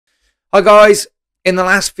Hi guys, in the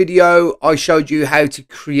last video I showed you how to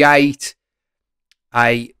create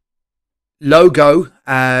a logo.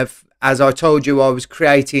 As I told you, I was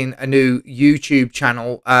creating a new YouTube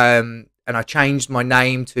channel and I changed my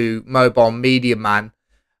name to Mobile Media Man.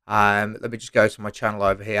 Let me just go to my channel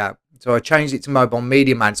over here. So I changed it to Mobile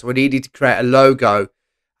Media Man, so I needed to create a logo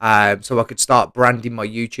so I could start branding my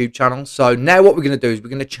YouTube channel. So now what we're going to do is we're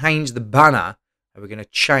going to change the banner and we're going to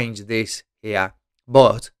change this here.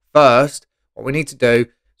 But first, what we need to do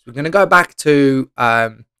is we're going to go back to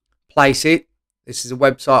Placeit. This is a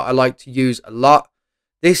website I like to use a lot.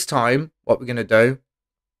 This time, what we're going to do,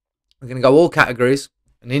 we're going to go all categories,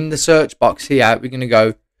 and in the search box here, we're going to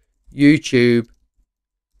go YouTube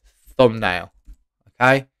thumbnail.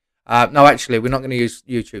 Okay. No, actually, we're not going to use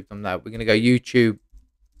YouTube thumbnail. We're going to go YouTube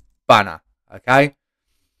banner. Okay.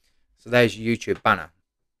 So there's your YouTube banner.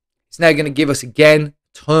 It's now going to give us again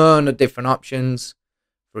a ton of different options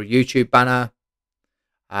for a YouTube banner,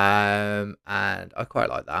 and I quite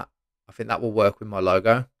like that. I think that will work with my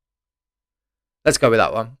logo. Let's go with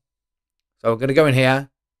that one. So we're going to go in here,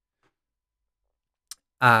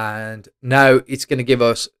 and now it's going to give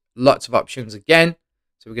us lots of options again.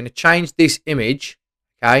 So we're going to change this image,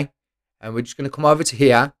 okay, and we're just going to come over to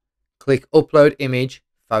here, click upload image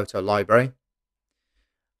photo library.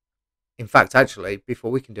 In fact, actually, before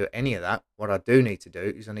we can do any of that, what I do need to do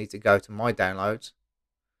is I need to go to my downloads,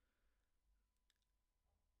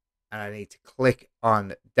 and I need to click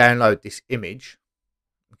on download this image.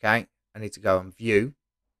 Okay, I need to go on view,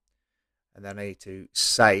 and then I need to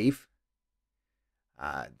save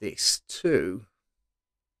this to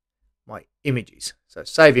my images. So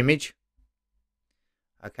save image.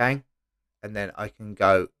 Okay, and then I can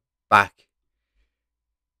go back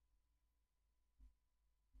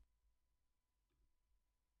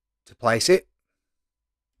to Placeit.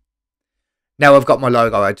 Now I've got my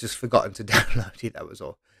logo. I just forgotten to download it. That was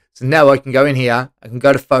all. So now I can go in here. I can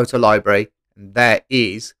go to photo library, and there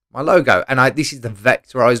is my logo. And this is the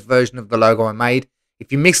vectorized version of the logo I made.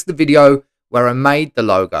 If you missed the video where I made the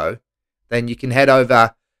logo, then you can head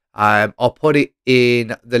over. I'll put it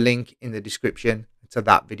in the link in the description to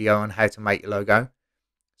that video on how to make your logo.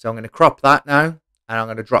 So I'm going to crop that now, and I'm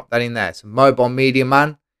going to drop that in there. So Mobile Media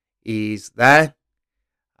Man is there.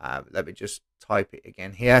 Let me just type it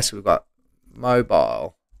again here. So we've got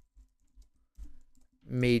Mobile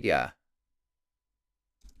Media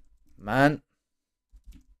Man.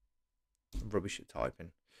 Rubbish at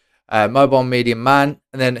typing. Mobile Media Man,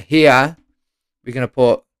 and then here we're going to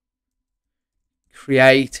put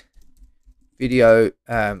create video,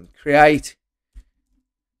 create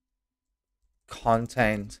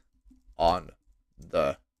content on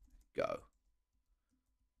the go.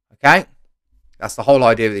 Okay, that's the whole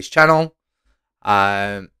idea of this channel.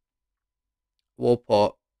 We'll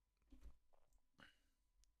put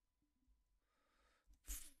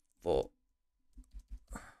for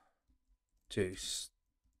to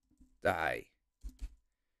stay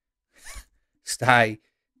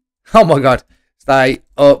oh my god, stay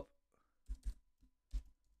up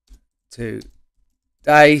to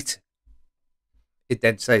date. It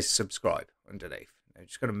then says subscribe underneath. I'm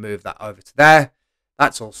just going to move that over to there.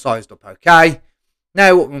 That's all sized up okay.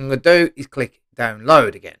 Now what I'm going to do is click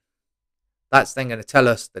download again. That's then going to tell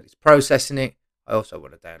us that it's processing it. I also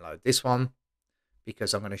want to download this one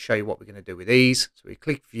because I'm going to show you what we're going to do with these. So we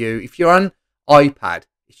click view. If you're on iPad,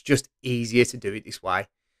 it's just easier to do it this way.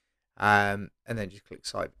 And then just click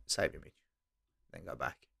save image. Then go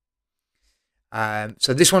back.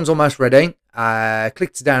 So this one's almost ready.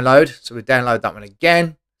 Click to download. So we download that one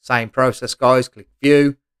again. Same process, guys. Click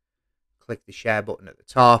view. Click the share button at the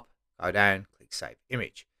top. Go down. Click save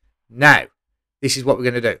image. Now, this is what we're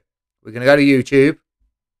going to do. We're going to go to YouTube.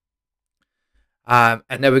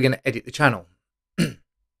 And then we're going to edit the channel.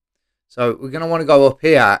 So we're going to want to go up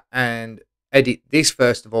here and edit this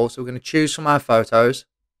first of all. So we're going to choose from our photos.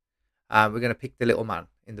 We're going to pick the little man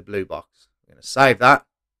in the blue box. We're going to save that.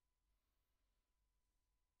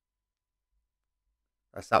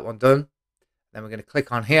 That's that one done. Then we're going to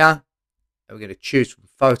click on here. And we're going to choose from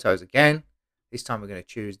photos again. This time we're going to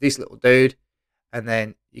choose this little dude. And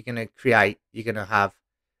then you're going to have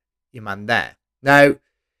your man there. Now,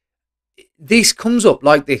 this comes up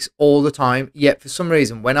like this all the time. Yet for some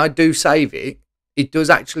reason, when I do save it, it does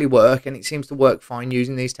actually work. And it seems to work fine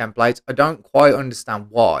using these templates. I don't quite understand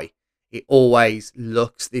why it always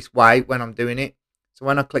looks this way when I'm doing it. So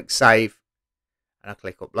when I click save and I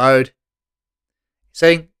click upload,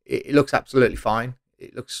 see, it looks absolutely fine.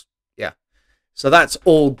 It looks, yeah. So that's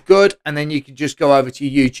all good. And then you can just go over to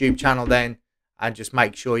your YouTube channel then and just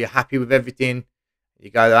make sure you're happy with everything. You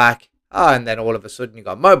go back And then all of a sudden you've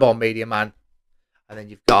got Mobile Media Man, and then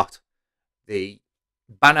you've got the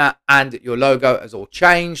banner and your logo has all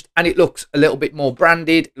changed, and it looks a little bit more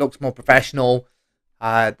branded, it looks more professional.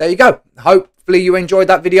 There you go. Hopefully you enjoyed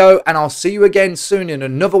that video, and I'll see you again soon in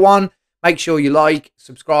another one. Make sure you like,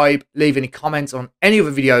 subscribe, leave any comments on any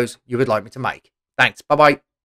other videos you would like me to make. Thanks. Bye bye.